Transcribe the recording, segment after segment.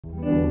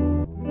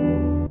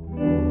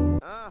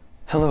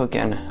Hello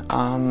again.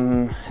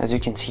 As you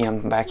can see,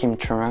 I'm back in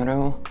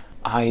Toronto.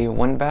 I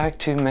went back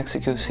to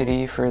Mexico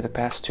City for the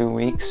past 2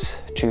 weeks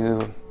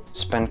to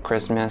spend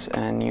Christmas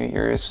and New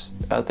Year's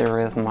out there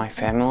with my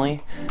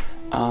family.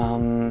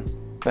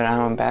 But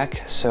now I'm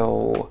back,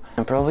 so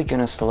I'm probably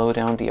gonna slow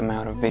down the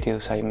amount of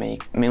videos I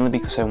make, mainly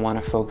because I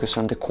want to focus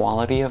on the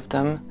quality of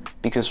them,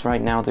 because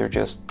right now they're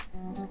just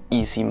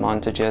easy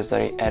montages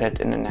that I edit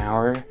in an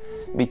hour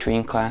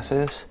between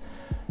classes,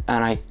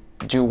 and I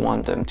do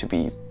want them to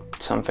be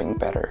something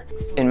better.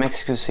 In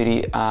Mexico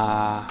City,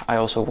 I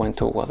also went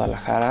to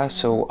Guadalajara,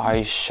 so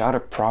I shot a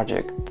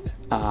project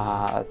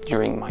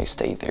during my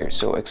stay there,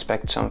 so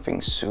expect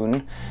something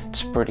soon.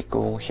 It's pretty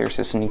cool. Here's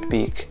a sneak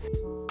peek.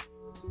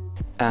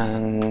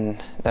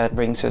 And that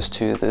brings us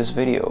to this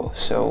video.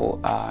 So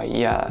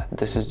yeah,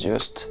 this is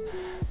just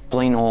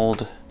plain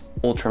old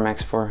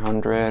Ultramax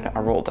 400,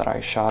 a roll that I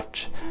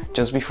shot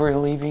just before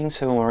leaving,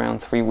 so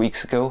around 3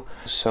 weeks ago.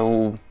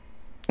 So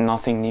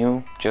nothing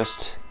new,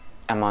 just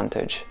a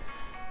montage.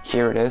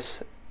 Here it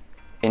is.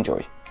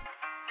 Enjoy.